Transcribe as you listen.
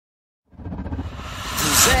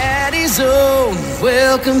Zone.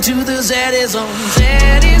 Welcome to the ZZ Zone.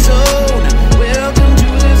 ZZ Zone. Welcome to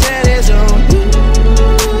the ZZ Zone.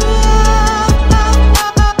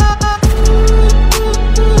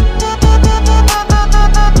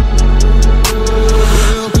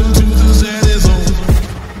 Welcome to the ZZ Zone.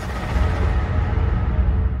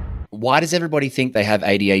 Why does everybody think they have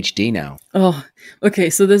ADHD now? Oh, okay.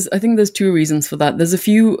 So I think there's two reasons for that. There's a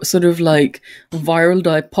few sort of like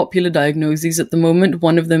viral, popular diagnoses at the moment.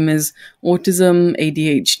 One of them is autism,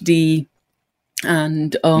 ADHD,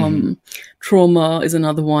 and trauma is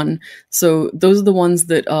another one. So those are the ones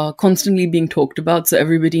that are constantly being talked about. So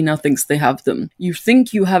everybody now thinks they have them. You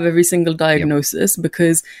think you have every single diagnosis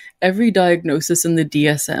because every diagnosis in the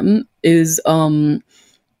DSM is,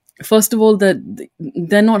 first of all, that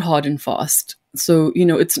they're not hard and fast. So,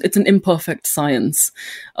 it's an imperfect science.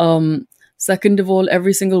 Second of all,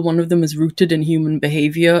 every single one of them is rooted in human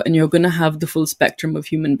behavior, and you're going to have the full spectrum of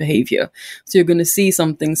human behavior. So you're going to see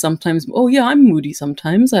something sometimes, oh yeah, I'm moody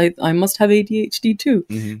sometimes. I must have ADHD too.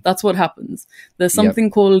 Mm-hmm. That's what happens. There's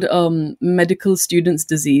something called medical student's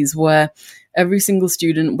disease, where every single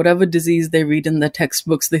student, whatever disease they read in their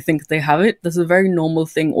textbooks, they think they have it. That's a very normal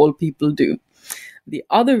thing all people do. The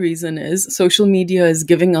other reason is social media is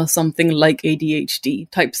giving us something like ADHD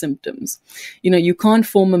type symptoms. You can't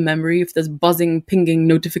form a memory if there's buzzing, pinging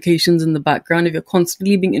notifications in the background. If you're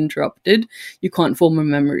constantly being interrupted, you can't form a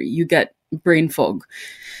memory. You get brain fog.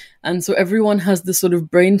 And so everyone has this sort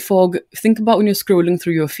of brain fog. Think about when you're scrolling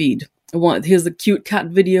through your feed. Here's the cute cat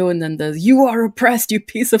video, and then there's "you are oppressed, you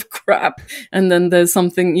piece of crap," and then there's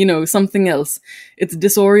something else. It's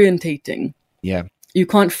disorientating. Yeah. You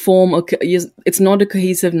can't form it's not a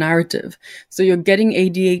cohesive narrative. So you're getting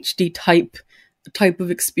ADHD type of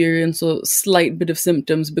experience or slight bit of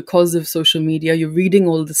symptoms because of social media. You're reading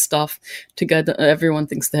all this stuff together. Everyone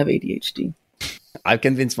thinks they have ADHD. I've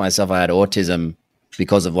convinced myself I had autism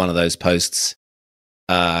because of one of those posts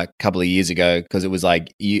a couple of years ago, because it was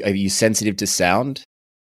like, are you sensitive to sound?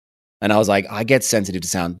 And I was like, I get sensitive to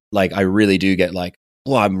sound. Like, I really do get like,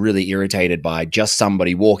 I'm really irritated by just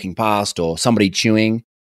somebody walking past or somebody chewing.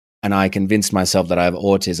 And I convinced myself that I have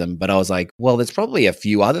autism. But I was like, well, there's probably a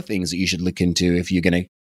few other things that you should look into if you're going to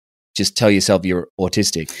just tell yourself you're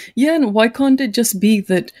autistic. Yeah, and why can't it just be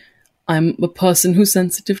that I'm a person who's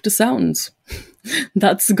sensitive to sounds?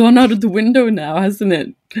 That's gone out of the window now, hasn't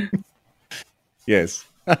it? Yes.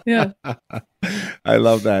 Yeah. I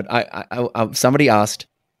love that. I somebody asked,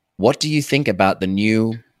 what do you think about the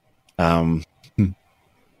new...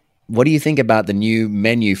 What do you think about the new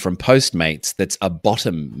menu from Postmates that's a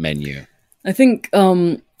bottom menu? I think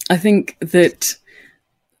that...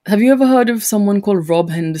 Have you ever heard of someone called Rob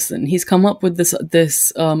Henderson? He's come up with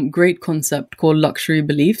this great concept called luxury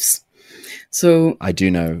beliefs. So I do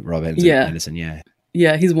know Rob Henderson, yeah.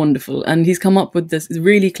 Yeah, he's wonderful. And he's come up with this. He's a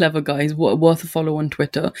really clever guy. He's worth a follow on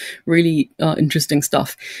Twitter. Really interesting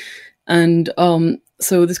stuff. And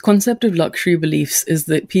so this concept of luxury beliefs is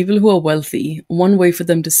that people who are wealthy, one way for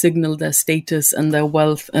them to signal their status and their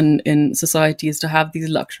wealth and in society is to have these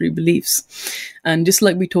luxury beliefs. And just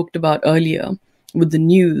like we talked about earlier with the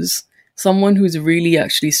news, someone who's really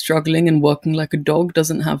actually struggling and working like a dog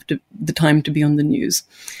doesn't have the time to be on the news.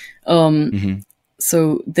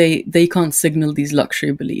 So they can't signal these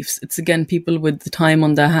luxury beliefs. It's, again, people with the time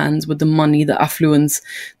on their hands, with the money, the affluence,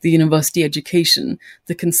 the university education,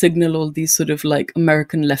 that can signal all these sort of like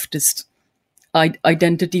American leftist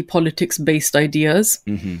identity politics based ideas.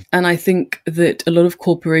 Mm-hmm. And I think that a lot of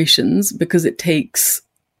corporations, because it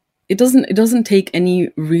doesn't take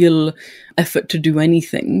any real effort to do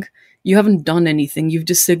anything. You haven't done anything. You've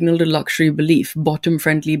just signaled a luxury belief, bottom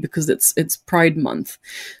friendly, because it's Pride Month.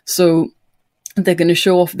 So they're going to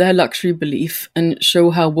show off their luxury belief and show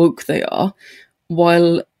how woke they are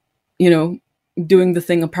while, doing the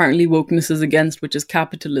thing apparently wokeness is against, which is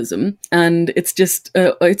capitalism. And it's just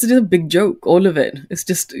a big joke, all of it. It's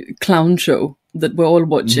just a clown show that we're all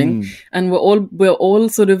watching. And we're all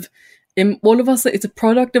sort of, all of us, it's a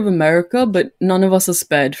product of America, but none of us are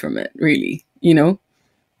spared from it, really,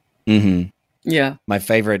 Mm-hmm. Yeah. One of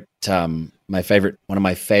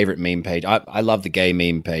my favorite meme page. I love the gay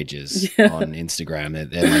meme pages on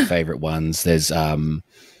Instagram. They're my favorite ones. There's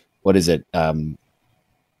what is it?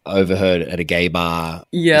 Overheard at a gay bar.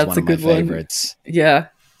 Yeah, it's a good one. Favorites. Yeah.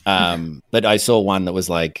 But I saw one that was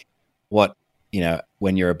like, what,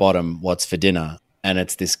 when you're a bottom, what's for dinner? And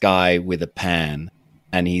it's this guy with a pan,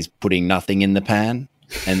 and he's putting nothing in the pan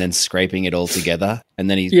and then scraping it all together,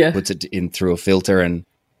 and then he puts it in through a filter, and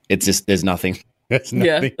it's just there's nothing. There's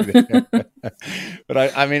nothing there. But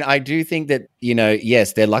I do think that,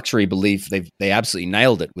 yes, their luxury belief, they absolutely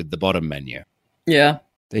nailed it with the bottom menu. Yeah.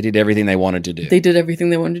 They did everything they wanted to do. They did everything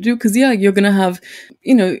they wanted to do because, yeah, you're going to have,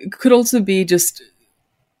 it could also be just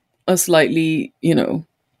a slightly,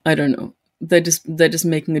 I don't know. They're just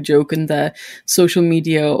making a joke, and their social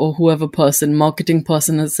media or whoever marketing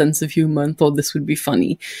person has a sense of humor and thought this would be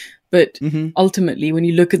funny. But ultimately, when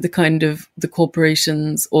you look at the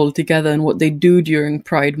corporations all together and what they do during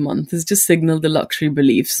Pride Month is just signal the luxury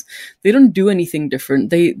beliefs. They don't do anything different.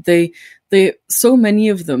 They so many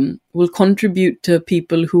of them will contribute to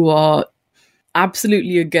people who are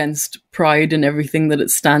absolutely against Pride and everything that it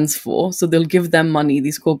stands for. So they'll give them money,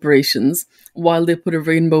 these corporations, while they put a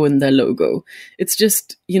rainbow in their logo. It's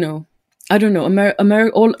just, I don't know.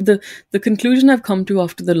 The conclusion I've come to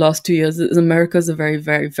after the last 2 years is America is a very,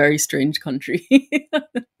 very, very strange country.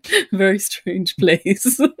 Very strange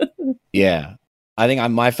place. Yeah. I think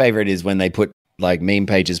my favorite is when they put, like, meme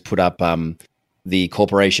pages put up the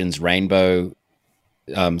corporation's rainbow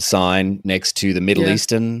sign next to the Middle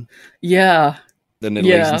Eastern. Yeah. The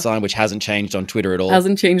Middle Eastern sign, which hasn't changed on Twitter at all.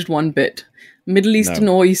 Hasn't changed one bit. Middle Eastern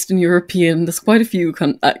or Eastern European. There's quite a few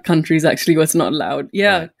countries actually where it's not allowed.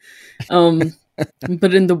 Yeah. Right.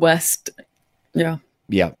 But in the West, yeah.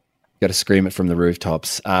 Yeah. Got to scream it from the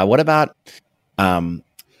rooftops. What about,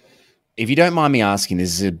 if you don't mind me asking,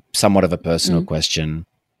 this is somewhat of a personal question.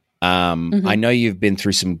 I know you've been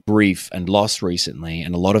through some grief and loss recently,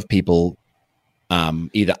 and a lot of people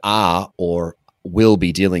either are or will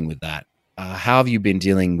be dealing with that. How have you been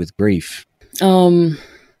dealing with grief?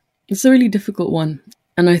 It's a really difficult one.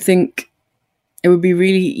 And I think it would be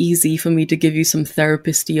really easy for me to give you some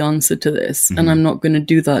therapist-y answer to this. And I'm not going to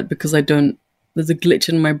do that because there's a glitch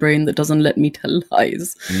in my brain that doesn't let me tell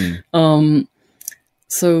lies.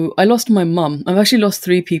 So I lost my mum. I've actually lost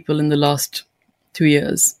 3 people in the last 2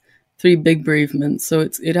 years, 3 big bereavements. So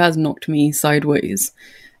it has knocked me sideways.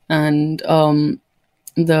 And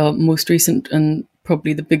the most recent and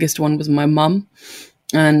probably the biggest one was my mum.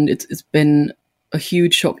 And it's been a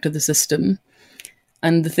huge shock to the system.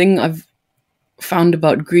 And the thing I've found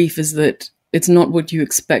about grief is that it's not what you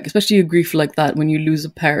expect, especially a grief like that. When you lose a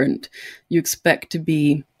parent, you expect to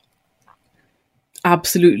be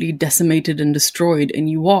absolutely decimated and destroyed, and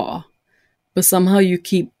you are. But somehow you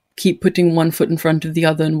keep putting one foot in front of the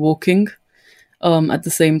other and walking at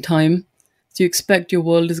the same time. So you expect your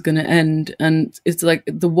world is going to end, and it's like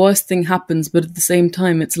the worst thing happens, but at the same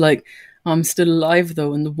time, it's like, I'm still alive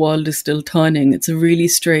though, and the world is still turning. It's a really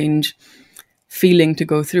strange feeling to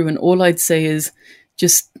go through. And all I'd say is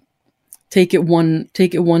just take it one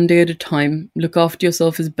day at a time. Look after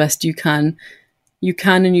yourself as best you can. You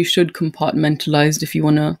can and you should compartmentalize if you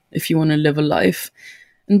wanna live a life.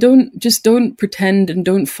 And don't pretend and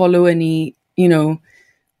don't follow any,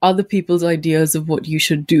 other people's ideas of what you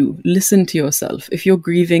should do. Listen to yourself. If you're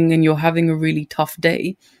grieving and you're having a really tough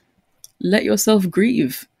day, let yourself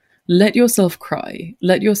grieve. Let yourself cry.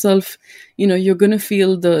 Let yourself, you're going to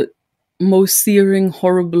feel the most searing,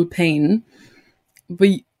 horrible pain, but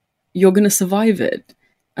you're going to survive it.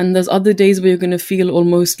 And there's other days where you're going to feel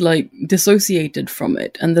almost like dissociated from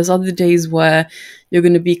it. And there's other days where you're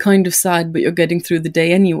going to be kind of sad, but you're getting through the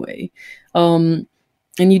day anyway.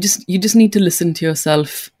 And you just need to listen to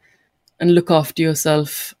yourself and look after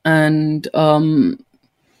yourself. And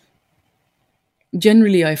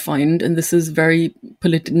generally, I find, and this is very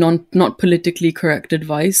not politically correct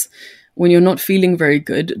advice, when you're not feeling very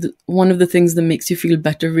good, one of the things that makes you feel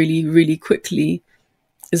better really, really quickly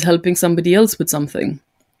is helping somebody else with something.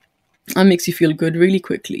 That makes you feel good really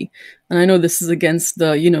quickly. And I know this is against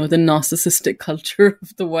the narcissistic culture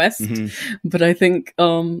of the West, but I think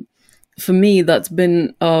for me, that's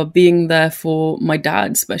been being there for my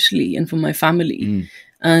dad, especially, and for my family,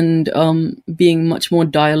 and being much more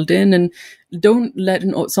dialed in. And don't let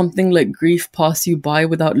something like grief pass you by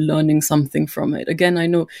without learning something from it. Again, I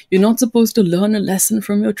know you're not supposed to learn a lesson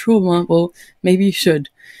from your trauma. Well, maybe you should.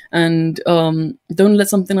 And don't let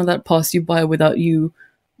something like that pass you by without you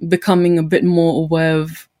becoming a bit more aware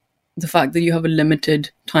of the fact that you have a limited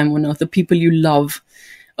time on earth. The people you love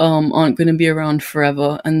aren't going to be around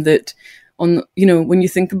forever, and that when you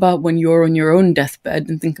think about when you're on your own deathbed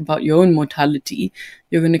and think about your own mortality,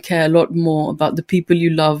 you're going to care a lot more about the people you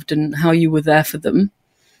loved and how you were there for them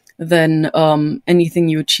than anything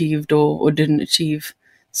you achieved or didn't achieve.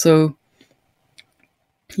 So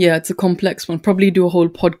yeah, it's a complex one. Probably do a whole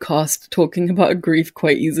podcast talking about grief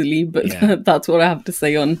quite easily, but that's what I have to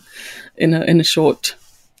say in a short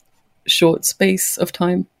space of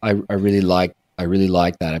time. I really like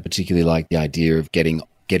that. I particularly like the idea of getting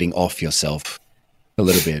off yourself a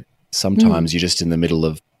little bit. Sometimes you're just in the middle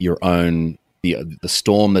of your own the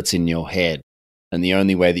storm that's in your head, And the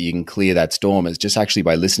only way that you can clear that storm is just actually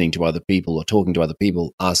by listening to other people or talking to other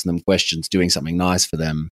people, asking them questions, doing something nice for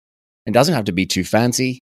them. It doesn't have to be too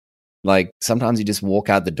fancy. Like sometimes you just walk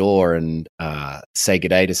out the door and say good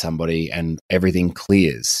day to somebody and everything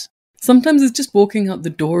clears. Sometimes it's just walking out the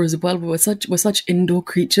door as well. We're such indoor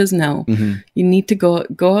creatures now. Mm-hmm. You need to go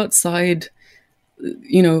outside.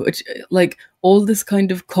 You know, like all this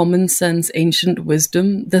kind of common sense, ancient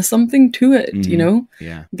wisdom. There's something to it. Mm-hmm. You know,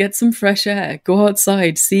 Yeah. Get some fresh air. Go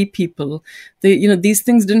outside. See people. These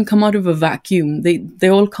things didn't come out of a vacuum. They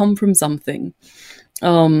all come from something.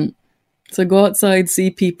 So go outside, see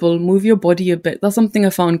people, move your body a bit. That's something I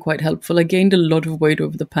found quite helpful. I gained a lot of weight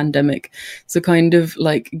over the pandemic. So kind of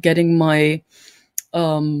like getting my,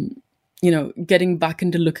 getting back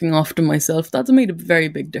into looking after myself, that's made a very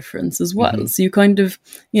big difference as well. Mm-hmm. So you kind of,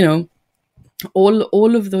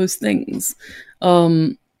 all of those things,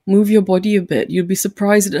 move your body a bit. You'll be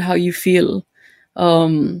surprised at how you feel.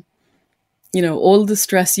 All the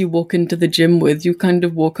stress you walk into the gym with, you kind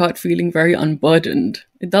of walk out feeling very unburdened.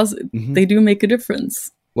 It does. Mm-hmm. They do make a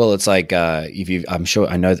difference. Well, it's like I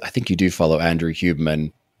think you do follow Andrew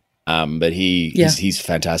Huberman, but he's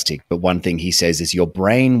fantastic. But one thing he says is your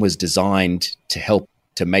brain was designed to help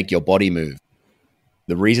to make your body move.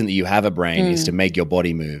 The reason that you have a brain is to make your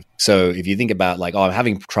body move. So if you think about like, I'm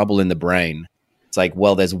having trouble in the brain, it's like,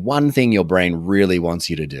 well, there's one thing your brain really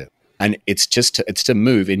wants you to do. And it's to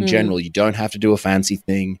move in general. You don't have to do a fancy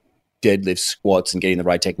thing, deadlifts, squats, and getting the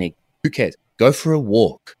right technique. Who cares? Go for a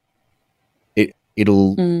walk. It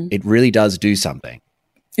really does do something.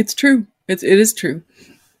 It's true. It is true.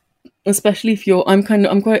 Especially if I'm quite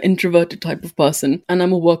an introverted type of person, and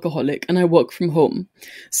I'm a workaholic, and I work from home.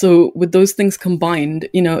 So with those things combined,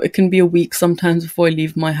 it can be a week sometimes before I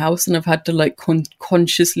leave my house, and I've had to like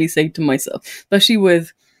consciously say to myself, especially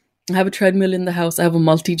with. I have a treadmill in the house, I have a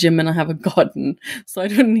multi-gym, and I have a garden. So I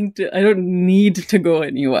don't need to go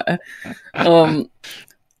anywhere.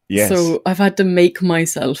 Yes. So I've had to make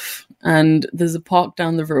myself, and there's a park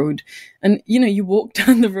down the road. And, you walk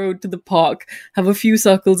down the road to the park, have a few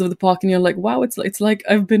circles of the park, and you're like, wow, it's like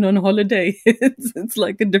I've been on holiday. it's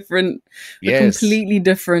like a completely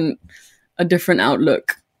different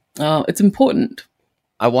outlook. It's important.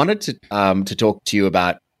 I wanted to talk to you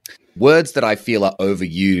about words that I feel are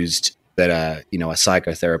overused that a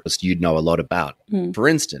psychotherapist you'd know a lot about. For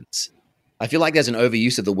instance, I feel like there's an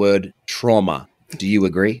overuse of the word trauma. Do you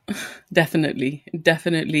agree?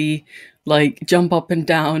 Definitely. Like jump up and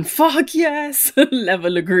down. Fuck yes.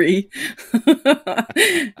 Level agree.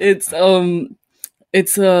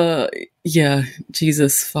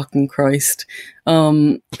 Jesus fucking Christ.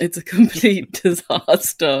 It's a complete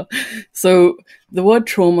disaster. So the word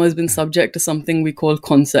trauma has been subject to something we call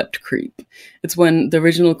concept creep. It's when the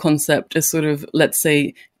original concept is sort of, let's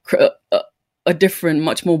say, a different,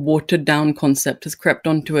 much more watered down concept has crept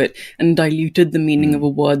onto it and diluted the meaning of a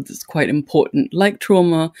word that's quite important, like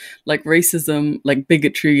trauma, like racism, like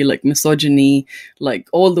bigotry, like misogyny, like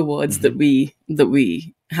all the words that we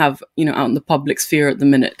have, out in the public sphere at the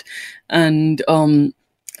minute. And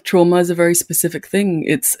trauma is a very specific thing.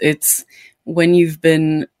 It's when you've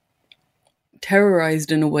been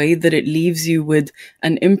terrorized in a way that it leaves you with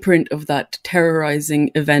an imprint of that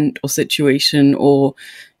terrorizing event or situation or,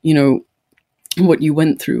 what you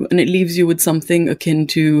went through. And it leaves you with something akin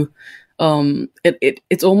to,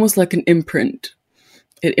 it's almost like an imprint.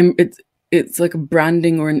 It's like a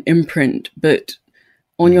branding or an imprint, but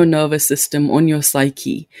on your nervous system, on your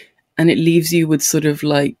psyche. And it leaves you with sort of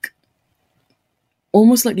like,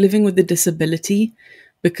 almost like living with a disability,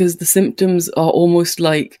 because the symptoms are almost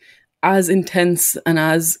like as intense and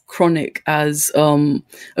as chronic as a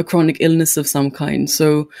chronic illness of some kind.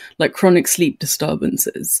 So like chronic sleep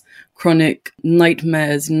disturbances, chronic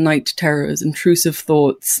nightmares, night terrors, intrusive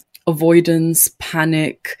thoughts, avoidance,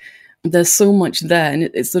 panic. There's so much there, and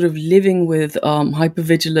it's sort of living with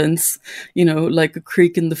hypervigilance, like a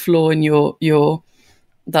creak in the floor, and you're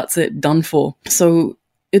that's it, done for. So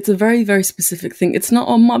it's a very, very specific thing. It's not,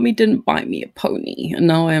 mommy didn't buy me a pony, and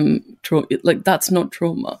now I'm like, that's not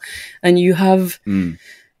trauma. And you have,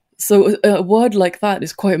 so a word like that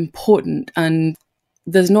is quite important. And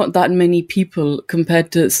there's not that many people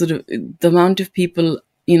compared to sort of the amount of people,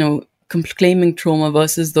 claiming trauma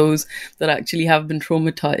versus those that actually have been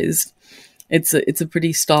traumatized. It's a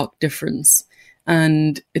pretty stark difference.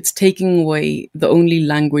 And it's taking away the only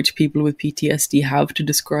language people with PTSD have to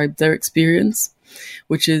describe their experience,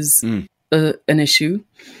 which is an issue.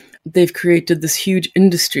 they've created this huge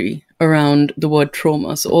industry around the word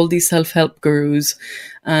trauma. So all these self-help gurus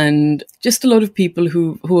and just a lot of people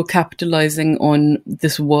who are capitalizing on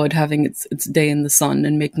this word having its day in the sun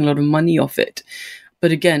and making a lot of money off it.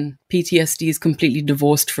 But again, PTSD is completely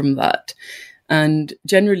divorced from that. And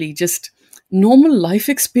generally, just normal life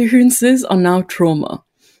experiences are now trauma.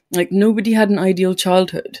 Like, nobody had an ideal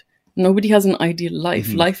childhood. Nobody has an ideal life.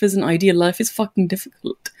 Mm-hmm. Life isn't ideal. Life is fucking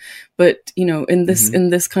difficult. But, you know, in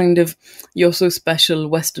this kind of you're so special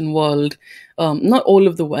Western world, not all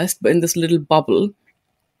of the West, but in this little bubble,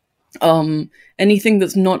 anything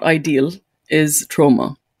that's not ideal is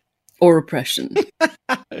trauma or oppression.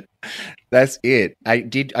 That's it. I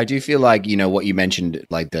do feel like, you know, what you mentioned,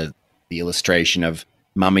 like the illustration of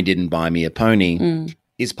mummy didn't buy me a pony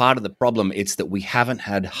is part of the problem. It's that we haven't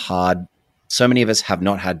had so many of us have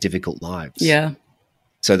not had difficult lives. Yeah.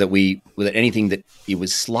 So that with anything that it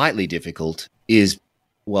was slightly difficult is,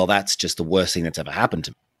 well, that's just the worst thing that's ever happened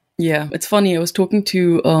to me. Yeah. It's funny. I was talking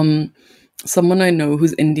to someone I know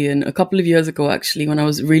who's Indian a couple of years ago, actually, when I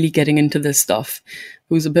was really getting into this stuff,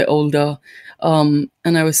 who's a bit older. And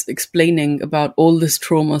I was explaining about all this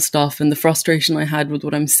trauma stuff and the frustration I had with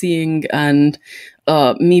what I'm seeing and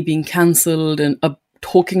me being cancelled and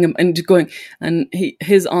talking and going. And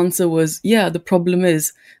his answer was, yeah, the problem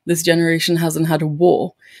is this generation hasn't had a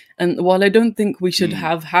war. And while I don't think we should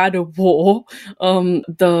have had a war,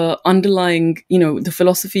 the underlying, you know, the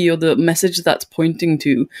philosophy or the message that's pointing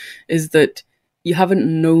to is that you haven't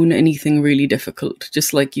known anything really difficult,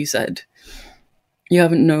 just like you said. You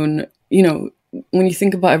haven't known, you know, when you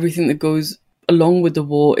think about everything that goes along with the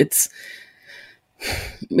war, it's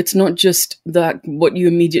not just that what you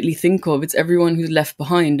immediately think of, it's everyone who's left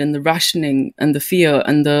behind and the rationing and the fear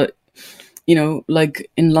and the, you know, like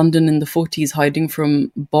in London in the 40s, hiding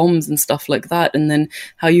from bombs and stuff like that. And then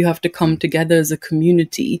how you have to come together as a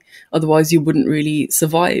community, otherwise you wouldn't really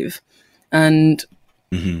survive. And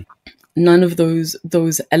none of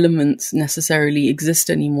those elements necessarily exist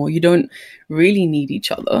anymore. You don't really need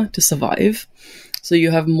each other to survive. So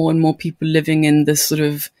you have more and more people living in this sort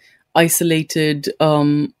of isolated,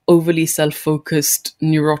 overly self-focused,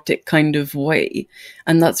 neurotic kind of way,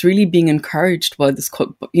 and that's really being encouraged by this,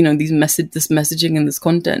 you know, this messaging and this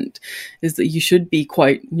content is that you should be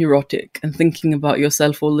quite neurotic and thinking about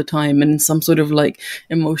yourself all the time and in some sort of like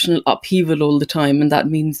emotional upheaval all the time, and that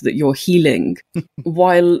means that you're healing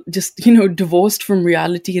while just, you know, divorced from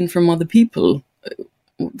reality and from other people.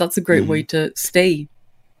 That's a great way to stay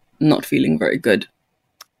not feeling very good.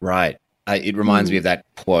 Right. It reminds me of that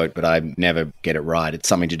quote, but I never get it right. It's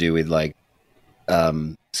something to do with like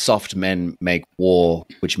soft men make war,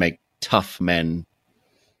 which make tough men,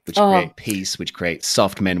 which create peace, which create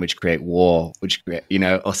soft men, which create war, which create, you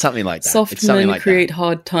know, or something like that. Soft men like create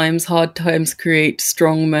hard times create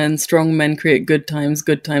strong men create good times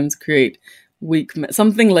create weak men.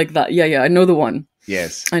 Something like that. Yeah, I know the one.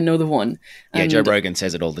 Yes, I know the one. Yeah, Joe Rogan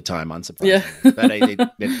says it all the time, unsurprisingly.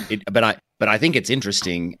 Yeah. But I think it's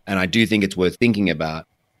interesting, and I do think it's worth thinking about.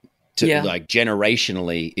 Like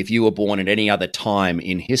generationally, if you were born at any other time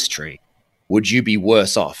in history, would you be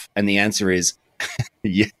worse off? And the answer is,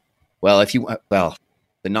 yeah. Well, the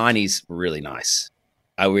 90s were really nice.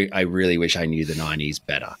 I really wish I knew the 90s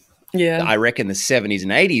better. Yeah, I reckon the 70s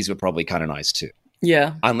and 80s were probably kind of nice too.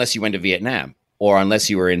 Yeah, unless you went to Vietnam. Or unless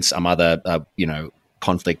you were in some other,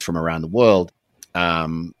 conflict from around the world.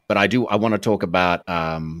 But I want to talk about,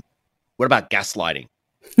 what about gaslighting?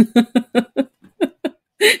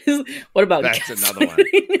 What about That's gaslighting? another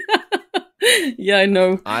one. Yeah, I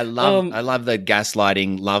know. I love the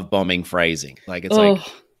gaslighting, love bombing phrasing. Like, it's like,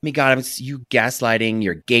 oh my God, it's you gaslighting,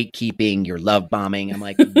 you're gatekeeping, you're love bombing. I'm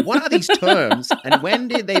like, what are these terms? And when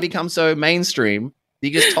did they become so mainstream? You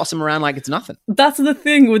just toss them around like it's nothing. That's the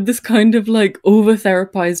thing with this kind of like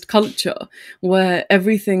over-therapized culture where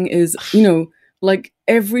everything is, you know, like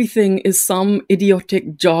everything is some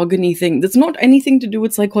idiotic jargony thing. That's not anything to do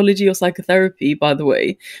with psychology or psychotherapy, by the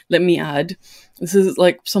way. Let me add. This is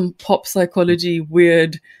like some pop psychology,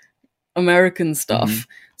 weird American stuff.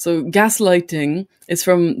 So gaslighting is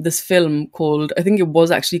from this film called, I think it was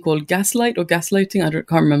actually called Gaslight or Gaslighting. Can't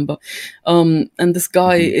remember. And this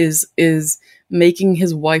guy is making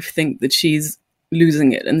his wife think that she's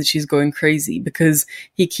losing it and that she's going crazy because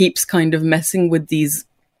he keeps kind of messing with these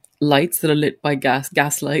lights that are lit by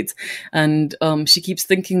gas lights, and she keeps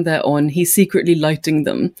thinking they're on. He's secretly lighting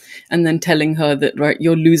them and then telling her that, right,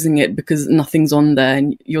 you're losing it because nothing's on there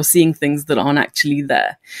and you're seeing things that aren't actually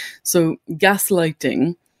there. So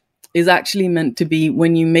gaslighting is actually meant to be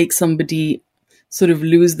when you make somebody sort of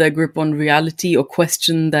lose their grip on reality or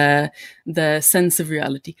question their sense of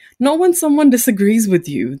reality. Not when someone disagrees with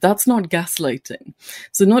you. That's not gaslighting.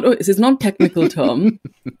 So it's not technical term,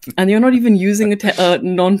 and you're not even using a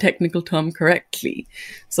non-technical term correctly.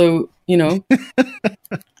 So,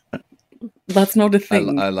 that's not a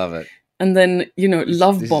thing. I love it. And then,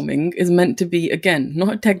 love bombing is meant to be, again,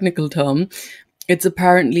 not a technical term. It's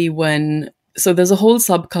apparently so there's a whole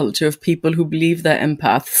subculture of people who believe they're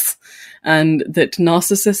empaths and that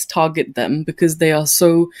narcissists target them because they are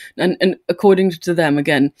so, and according to them,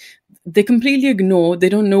 again, they completely ignore, they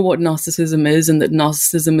don't know what narcissism is, and that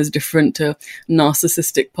narcissism is different to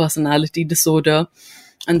narcissistic personality disorder.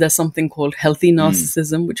 And there's something called healthy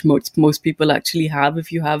narcissism, which most people actually have.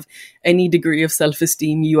 If you have any degree of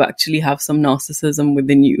self-esteem, you actually have some narcissism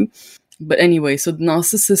within you. But anyway, so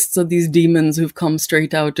narcissists are these demons who've come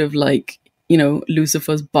straight out of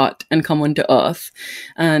Lucifer's butt and come onto Earth,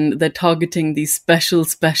 and they're targeting these special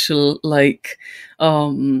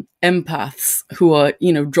empaths who are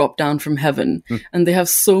dropped down from heaven, and they have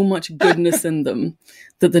so much goodness in them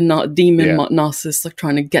that the demon narcissists are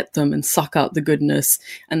trying to get them and suck out the goodness.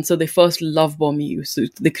 And so they first love bomb you, so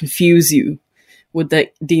they confuse you with their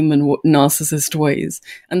demon narcissist ways,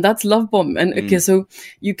 and that's love bomb. And okay, so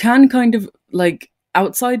you can kind of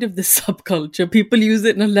outside of this subculture, people use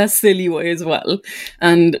it in a less silly way as well.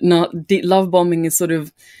 And love bombing is sort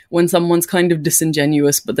of when someone's kind of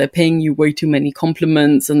disingenuous, but they're paying you way too many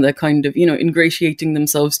compliments and they're kind of, ingratiating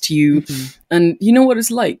themselves to you. Mm-hmm. And you know what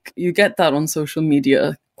it's like. You get that on social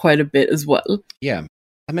media quite a bit as well. Yeah.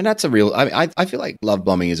 I mean, that's a real, I feel like love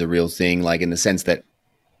bombing is a real thing, in the sense that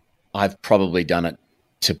I've probably done it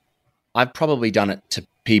to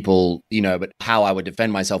people, but how I would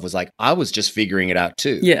defend myself was I was just figuring it out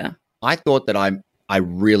too. Yeah. I thought that I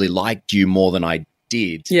really liked you more than I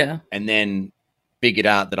did. Yeah. And then figured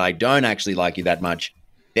out that I don't actually like you that much.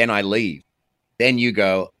 Then I leave. Then you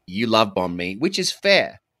go, you love bomb me, which is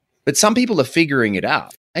fair. But some people are figuring it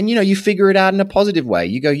out. And, you figure it out in a positive way.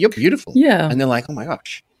 You go, you're beautiful. Yeah. And they're like, oh my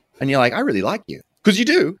gosh. And you're like, I really like you. Because you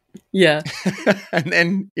do. Yeah. And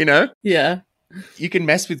then, yeah, you can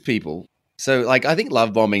mess with people. So, I think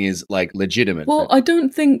love bombing is, legitimate. Well, I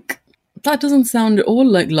don't think that doesn't sound at all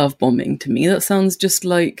like love bombing to me. That sounds just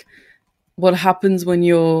like what happens when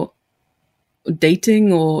you're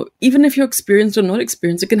dating, or even if you're experienced or not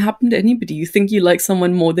experienced, it can happen to anybody. You think you like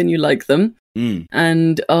someone more than you like them.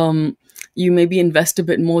 And you maybe invest a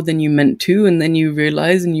bit more than you meant to, and then you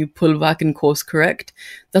realize and you pull back and course correct.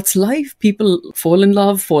 That's life. People fall in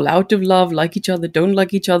love, fall out of love, like each other, don't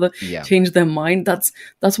like each other, change their mind. That's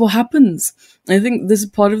what happens. I think this is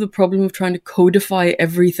part of the problem of trying to codify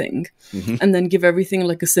everything and then give everything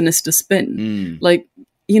a sinister spin. I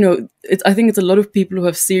think it's a lot of people who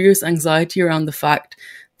have serious anxiety around the fact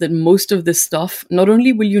that most of this stuff, not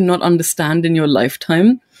only will you not understand in your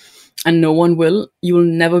lifetime, and no one will, you will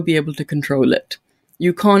never be able to control it.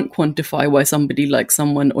 You can't quantify why somebody likes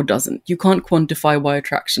someone or doesn't. You can't quantify why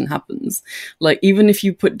attraction happens. Even if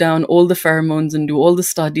you put down all the pheromones and do all the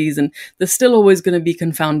studies, and there's still always going to be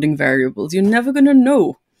confounding variables. You're never going to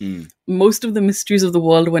know. Most of the mysteries of the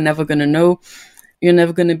world we're never going to know. You're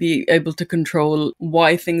never going to be able to control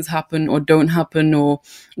why things happen or don't happen, or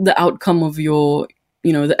the outcome of your,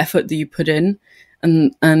 the effort that you put in.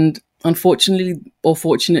 And unfortunately or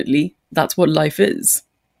fortunately, that's what life is.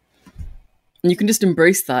 And you can just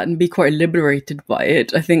embrace that and be quite liberated by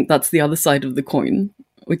it. I think that's the other side of the coin,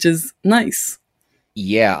 which is nice.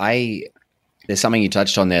 Yeah, there's something you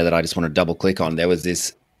touched on there that I just want to double click on. There was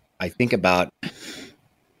this, I think about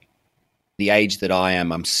the age that I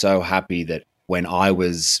am, I'm so happy that when I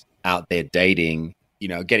was out there dating,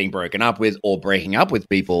 getting broken up with or breaking up with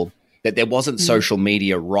people, that there wasn't social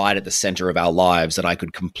media right at the center of our lives, that I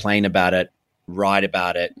could complain about it, write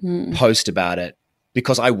about it, post about it,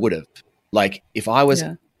 because I would have. If I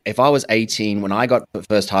was 18, when I got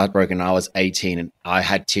first heartbroken, I was 18 and I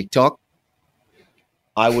had TikTok,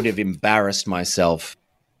 I would have embarrassed myself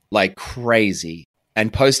like crazy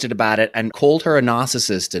and posted about it and called her a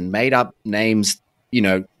narcissist and made up names,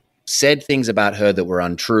 said things about her that were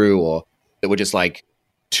untrue or that were just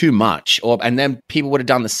too much, and then people would have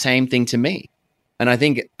done the same thing to me. And I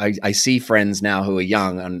think I see friends now who are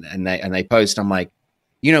young and they post, I'm like,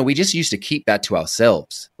 we just used to keep that to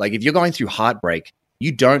ourselves. If you're going through heartbreak,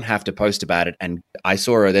 you don't have to post about it. And I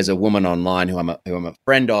saw her, there's a woman online who I'm a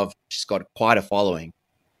friend of. She's got quite a following,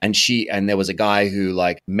 and there was a guy who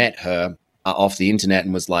met her off the internet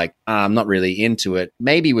and was like, I'm not really into it.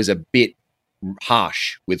 Maybe was a bit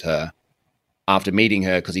harsh with her after meeting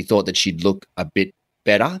her because he thought that she'd look a bit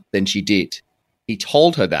better than she did. He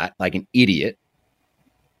told her that like an idiot.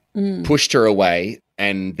 pushed her away,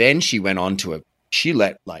 and then she went on to it. She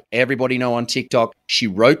let like everybody know on TikTok. She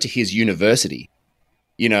wrote to his university.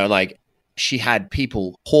 You know, like she had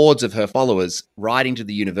people, hordes of her followers, writing to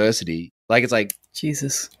the university. Like it's like,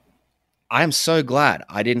 Jesus. I am so glad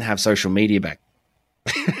I didn't have social media back.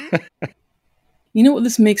 You know what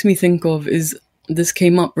this makes me think of is this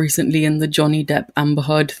came up recently in the Johnny Depp Amber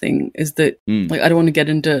Heard thing, is that like I don't want to get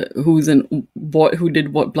into who's and what, who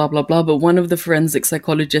did what, blah blah blah, but one of the forensic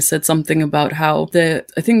psychologists said something about how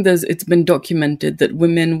it's been documented that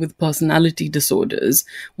women with personality disorders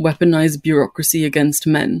weaponize bureaucracy against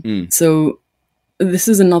men. So this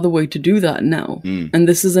is another way to do that now. And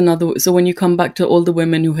this is another, so when you come back to all the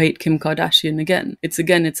women who hate Kim Kardashian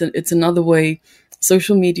it's another way.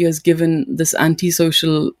 Social media has given this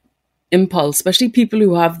antisocial impulse, especially people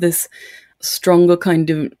who have this stronger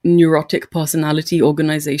kind of neurotic personality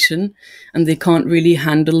organization, and they can't really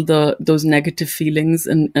handle those negative feelings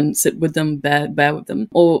and sit with them, bear with them,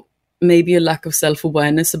 or maybe a lack of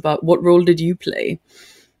self-awareness about what role did you play,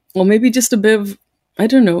 or maybe just a bit of, I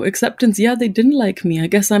don't know, acceptance. Yeah, they didn't like me. I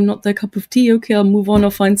guess I'm not their cup of tea. Okay, I'll move on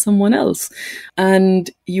or find someone else.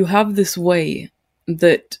 And you have this way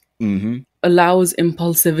that allows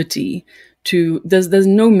impulsivity to, there's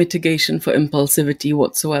no mitigation for impulsivity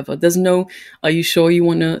whatsoever. There's no, are you sure you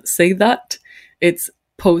want to say that? It's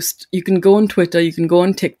post, you can go on Twitter, you can go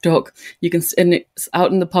on TikTok, and it's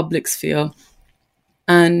out in the public sphere,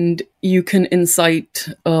 and you can incite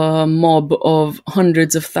a mob of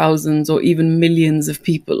hundreds of thousands or even millions of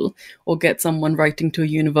people, or get someone writing to a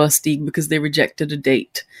university because they rejected a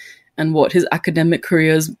date. And what, his academic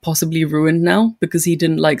career is possibly ruined now because he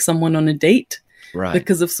didn't like someone on a date, right?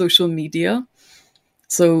 Because of social media.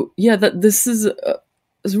 So yeah, this is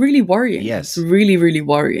really worrying. Yes, it's really, really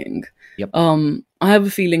worrying. Yep. I have a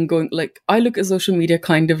feeling I look at social media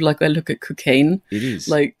kind of like I look at cocaine. It is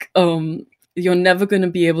like you're never going to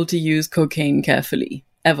be able to use cocaine carefully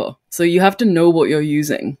ever. So you have to know what you're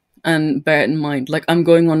using and bear it in mind. Like, I'm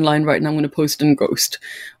going online right now, I'm going to post and ghost,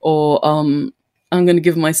 or I'm going to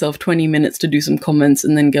give myself 20 minutes to do some comments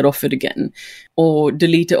and then get off it again, or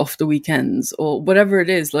delete it off the weekends, or whatever it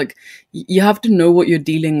is. Like, you have to know what you're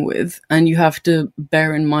dealing with, and you have to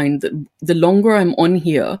bear in mind that the longer I'm on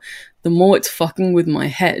here, the more it's fucking with my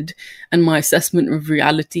head, and my assessment of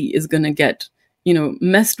reality is going to get,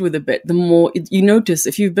 messed with a bit. The more you notice,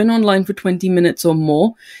 if you've been online for 20 minutes or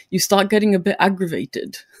more, you start getting a bit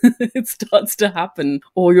aggravated. It starts to happen,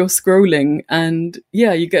 or you're scrolling and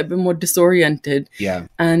you get a bit more disoriented. Yeah.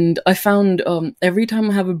 And I found every time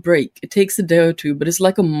I have a break, it takes a day or two, but it's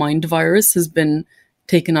like a mind virus has been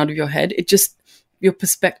taken out of your head. It just, your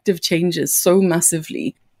perspective changes so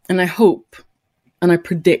massively. And I hope, and I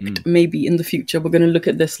predict maybe in the future, we're going to look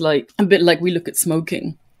at this like a bit like we look at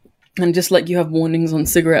smoking. And just like you have warnings on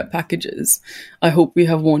cigarette packages, I hope we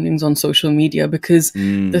have warnings on social media, because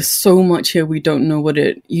there's so much here we don't know what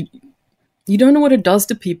you don't know what it does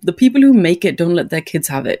to people. The people who make it don't let their kids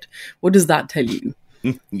have it. What does that tell you?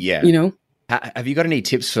 Yeah. Have you got any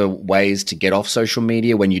tips for ways to get off social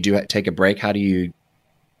media when you do take a break? How do you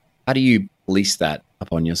police that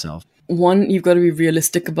upon yourself? One, you've got to be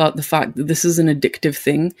realistic about the fact that this is an addictive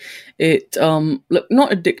thing. It,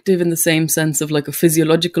 not addictive in the same sense of like a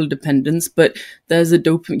physiological dependence, but there's a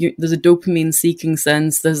dopamine seeking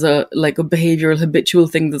sense. There's a behavioral habitual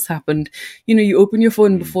thing that's happened. You open your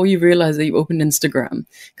phone before you realize that you opened Instagram,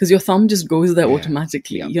 because your thumb just goes there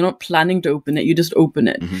automatically. Yeah. You're not planning to open it. You just open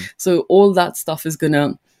it. So all that stuff is going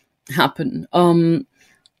to happen.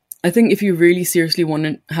 I think if you really seriously want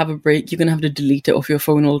to have a break, you're going to have to delete it off your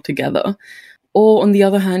phone altogether. Or on the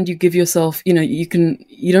other hand, you give yourself, you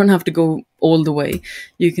don't have to go all the way.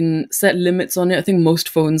 You can set limits on it. I think most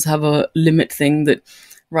phones have a limit thing that,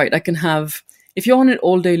 right, I can have, if you're on it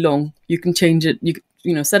all day long, you can change it.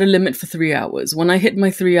 You set a limit for 3 hours. When I hit my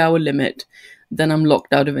 3-hour limit, then I'm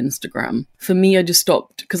locked out of Instagram. For me, I just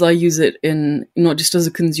stopped because I use it in, not just as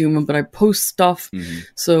a consumer, but I post stuff.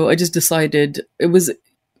 So I just decided it was,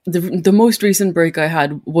 the most recent break I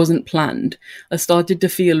had wasn't planned. I started to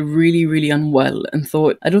feel really, really unwell and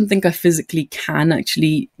thought, I don't think I physically can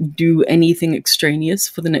actually do anything extraneous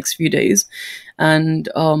for the next few days. And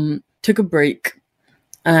took a break.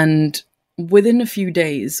 And within a few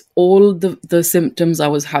days, all the symptoms I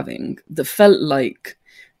was having that felt like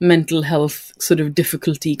mental health sort of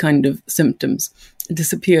difficulty kind of symptoms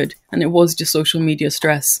disappeared. And it was just social media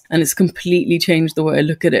stress. And it's completely changed the way I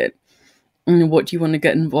look at it. And what you want to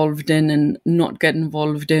get involved in and not get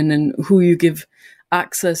involved in, and who you give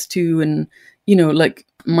access to. And, like,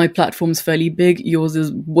 my platform's fairly big, yours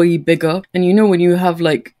is way bigger. And when you have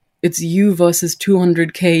like it's you versus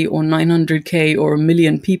 200K or 900K or a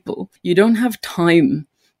million people. You don't have time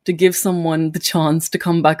to give someone the chance to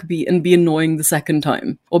come back be annoying the second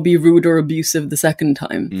time or be rude or abusive the second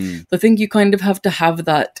time. So I think you kind of have to have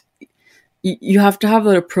that. You have to have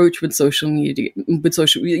that approach with social media.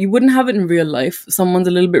 You wouldn't have it in real life. Someone's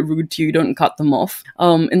a little bit rude to you, don't cut them off.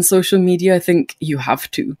 In social media, I think you have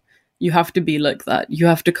to. You have to be like that. You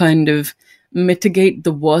have to kind of mitigate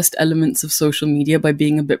the worst elements of social media by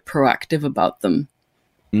being a bit proactive about them.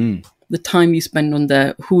 The time you spend on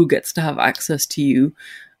there, who gets to have access to you,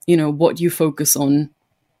 what you focus on,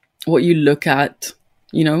 what you look at,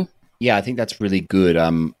 Yeah, I think that's really good. I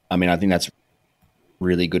think that's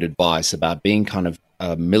really good advice about being kind of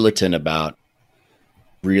militant about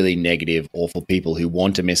really negative, awful people who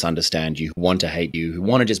want to misunderstand you, who want to hate you, who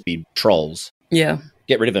want to just be trolls. Yeah.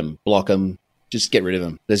 Get rid of them, block them, just get rid of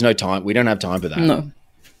them. There's no time. We don't have time for that.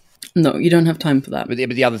 No, you don't have time for that. But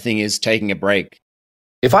the other thing is taking a break.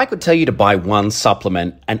 If I could tell you to buy one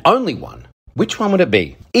supplement and only one, which one would it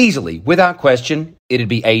be? Easily, without question, it'd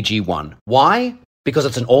be AG1. Why? Because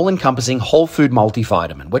it's an all-encompassing whole food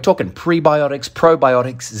multivitamin. We're talking prebiotics,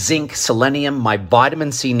 probiotics, zinc, selenium. My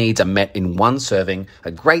vitamin C needs are met in one serving,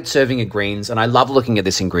 a great serving of greens, and I love looking at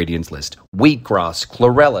this ingredients list. Wheatgrass,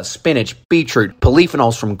 chlorella, spinach, beetroot,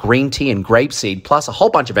 polyphenols from green tea and grapeseed, plus a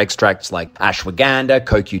whole bunch of extracts like ashwagandha,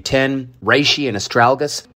 CoQ10, reishi, and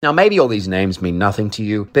astragalus. Now, maybe all these names mean nothing to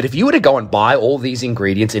you, but if you were to go and buy all these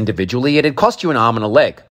ingredients individually, it'd cost you an arm and a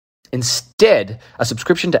leg. Instead, a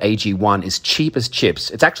subscription to AG1 is cheap as chips.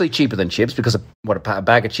 It's actually cheaper than chips because a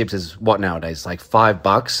bag of chips is what nowadays? Like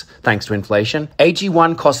 $5 thanks to inflation.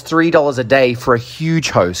 AG1 costs $3 a day for a huge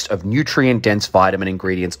host of nutrient-dense vitamin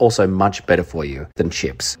ingredients, also much better for you than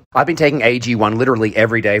chips. I've been taking AG1 literally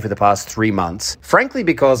every day for the past 3 months, frankly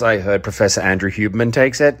because I heard Professor Andrew Huberman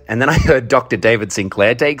takes it, and then I heard Dr. David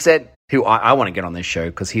Sinclair takes it, who I want to get on this show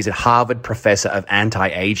because he's a Harvard professor of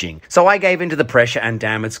anti-aging. So I gave into the pressure and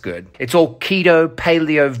damn, it's good. It's all keto,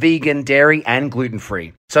 paleo, vegan, dairy, and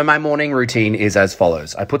gluten-free. So my morning routine is as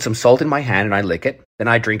follows. I put some salt in my hand and I lick it. Then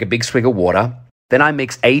I drink a big swig of water. Then I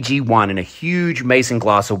mix AG1 in a huge mason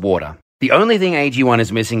glass of water. The only thing AG1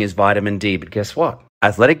 is missing is vitamin D, but guess what?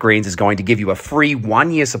 Athletic Greens is going to give you a free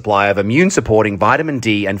 1-year supply of immune-supporting vitamin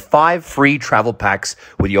D and 5 free travel packs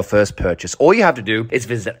with your first purchase. All you have to do is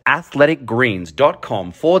visit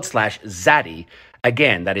athleticgreens.com/Zaddy.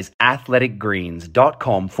 Again, that is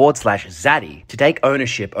athleticgreens.com/Zaddy to take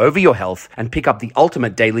ownership over your health and pick up the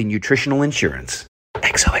ultimate daily nutritional insurance.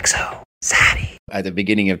 XOXO, Zaddy. At the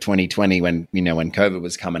beginning of 2020, when COVID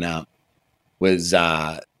was coming out, was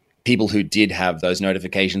people who did have those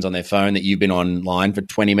notifications on their phone that you've been online for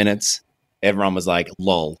 20 minutes, everyone was like,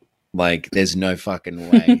 lol, like there's no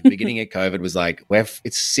fucking way. Beginning of COVID was like,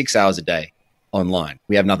 it's 6 hours a day online.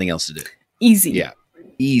 We have nothing else to do. Easy. Yeah,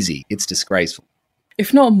 easy. It's disgraceful.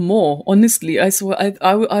 If not more, honestly, I swear,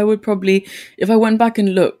 I would probably, if I went back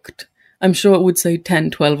and looked, I'm sure it would say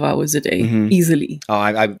 10, 12 hours a day, easily.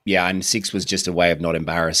 Oh, yeah, and 6 was just a way of not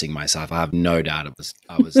embarrassing myself. I have no doubt it was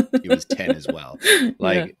 10 as well.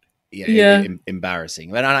 Like, yeah.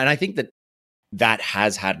 Embarrassing. And I think that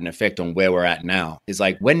has had an effect on where we're at now. Is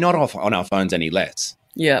like we're not off on our phones any less.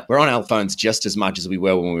 Yeah, we're on our phones just as much as we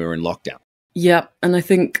were when we were in lockdown. Yeah, and I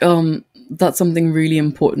think that's something really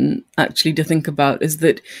important actually to think about, is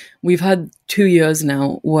that we've had 2 years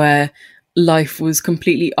now where life was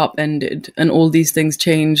completely upended and all these things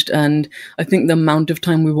changed. And I think the amount of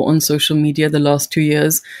time we were on social media the last 2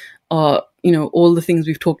 years are, all the things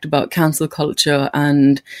we've talked about, cancel culture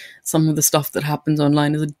and some of the stuff that happens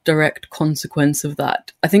online is a direct consequence of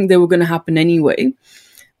that. I think they were going to happen anyway,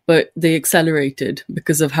 but they accelerated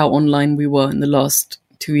because of how online we were in the last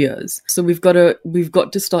 2 years. So we've got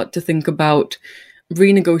to start to think about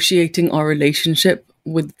renegotiating our relationship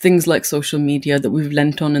with things like social media that we've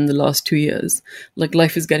lent on in the last 2 years. Like,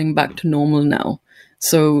 life is getting back to normal now.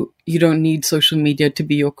 So you don't need social media to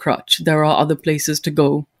be your crutch. There are other places to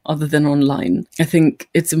go other than online. I think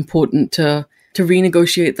it's important to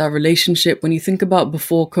renegotiate that relationship. When you think about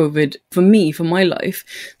before COVID, for me, for my life,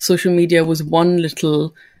 social media was one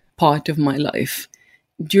little part of my life.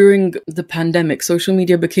 During the pandemic, social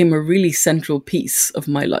media became a really central piece of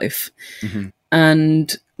my life. Mm-hmm.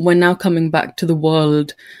 And we're now coming back to the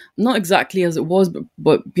world, not exactly as it was, but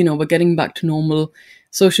we're getting back to normal.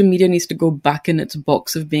 Social media needs to go back in its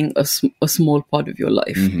box of being a small part of your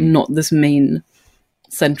life, not this main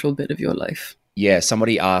central bit of your life. Yeah,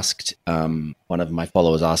 somebody asked, one of my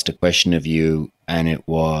followers asked a question of you, and it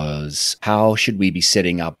was, how should we be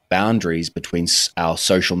setting up boundaries between our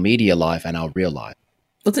social media life and our real life?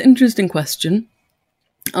 That's an interesting question.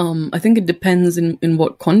 I think it depends in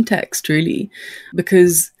what context, really,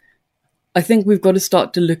 because I think we've got to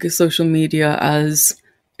start to look at social media as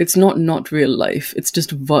it's not real life. It's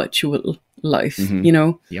just virtual life, you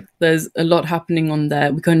know? Yep. There's a lot happening on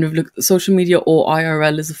there. We kind of look social media or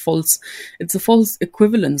IRL is it's a false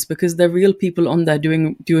equivalence because they're real people on there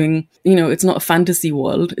doing, you know, it's not a fantasy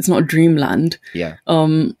world. It's not a dreamland. Yeah.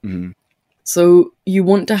 So you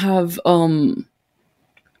want to have,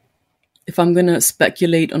 if I'm going to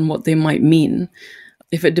speculate on what they might mean,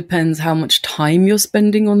 if it depends how much time you're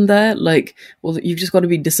spending on there, like, well, you've just got to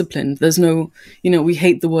be disciplined. There's no, you know, we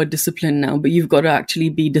hate the word discipline now, but you've got to actually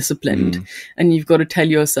be disciplined and you've got to tell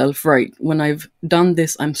yourself, right, when I've done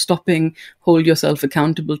this, I'm stopping, hold yourself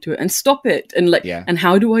accountable to it and stop it. And like, and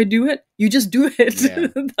how do I do it? You just do it. Yeah.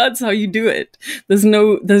 That's how you do it. There's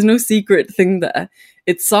no secret thing there.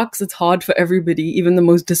 It sucks. It's hard for everybody, even the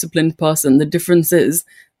most disciplined person. The difference is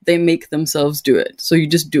they make themselves do it. So you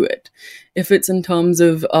just do it. If it's in terms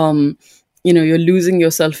of, you know, you're losing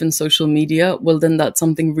yourself in social media, well, then that's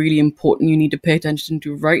something really important you need to pay attention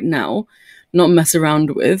to right now, not mess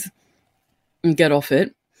around with and get off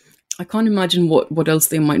it. I can't imagine what else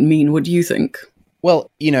they might mean. What do you think? Well,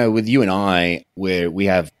 you know, with you and I, we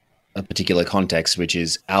have a particular context, which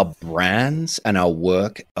is our brands and our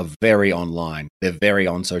work are very online. They're very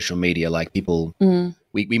on social media. Like people,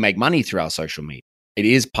 we make money through our social media. It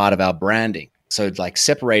is part of our branding. So like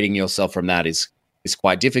separating yourself from that is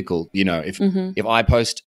quite difficult. You know, if I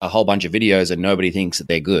post a whole bunch of videos and nobody thinks that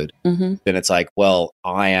they're good, then it's like, well,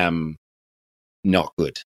 I am not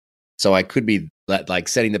good. So I could be like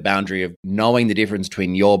setting the boundary of knowing the difference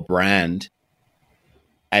between your brand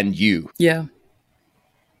and you. Yeah.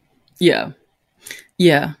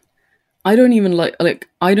 I don't even like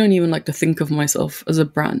to think of myself as a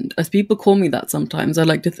brand. As people call me that sometimes, I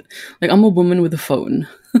like to like I'm a woman with a phone.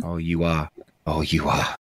 Oh, you are. Oh, you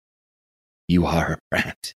are. You are a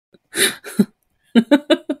brand.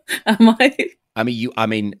 Am I? I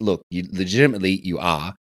mean, look, you legitimately you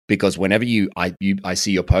are, because whenever I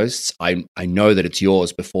see your posts, I know that it's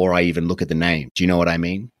yours before I even look at the name. Do you know what I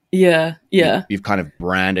mean? Yeah. You've kind of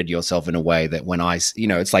branded yourself in a way that when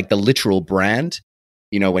it's like the literal brand.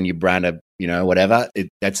 You know, when you brand a, you know, whatever,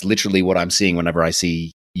 that's literally what I'm seeing whenever I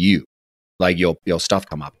see you, like your stuff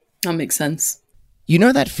come up. That makes sense. You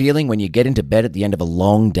know that feeling when you get into bed at the end of a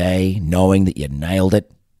long day, knowing that you nailed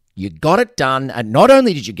it? You got it done, and not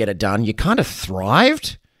only did you get it done, you kind of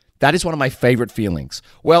thrived? That is one of my favorite feelings.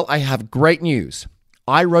 Well, I have great news.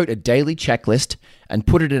 I wrote a daily checklist and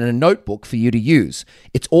put it in a notebook for you to use.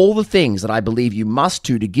 It's all the things that I believe you must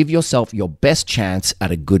do to give yourself your best chance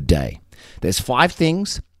at a good day. There's 5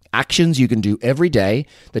 things, actions you can do every day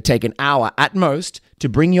that take an hour at most to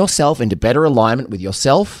bring yourself into better alignment with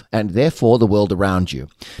yourself and therefore the world around you.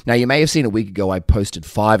 Now, you may have seen a week ago I posted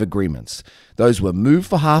 5 agreements. Those were move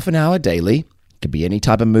for half an hour daily. It could be any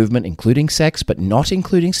type of movement, including sex, but not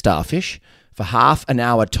including starfish. For half an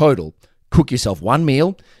hour total, cook yourself 1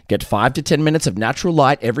 meal, get 5 to 10 minutes of natural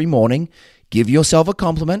light every morning, give yourself a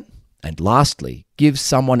compliment, and lastly, give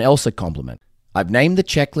someone else a compliment. I've named the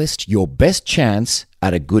checklist Your Best Chance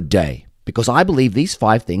at a Good Day because I believe these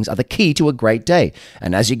 5 things are the key to a great day.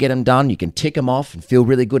 And as you get them done, you can tick them off and feel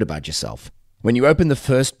really good about yourself. When you open the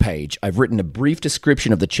first page, I've written a brief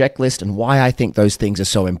description of the checklist and why I think those things are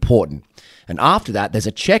so important. And after that, there's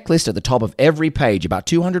a checklist at the top of every page, about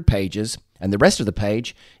 200 pages. And the rest of the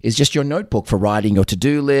page is just your notebook for writing your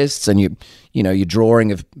to-do lists and your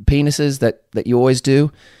drawing of penises that you always do.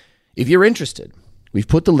 If you're interested, we've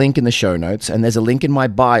put the link in the show notes, and there's a link in my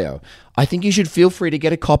bio. I think you should feel free to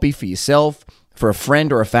get a copy for yourself, for a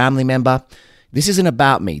friend or a family member. This isn't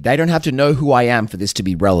about me. They don't have to know who I am for this to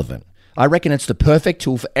be relevant. I reckon it's the perfect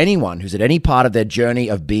tool for anyone who's at any part of their journey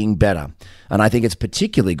of being better. And I think it's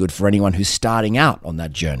particularly good for anyone who's starting out on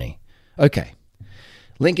that journey. Okay.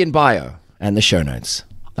 Link in bio and the show notes.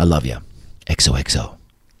 I love you. XOXO.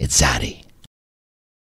 It's Zaddy.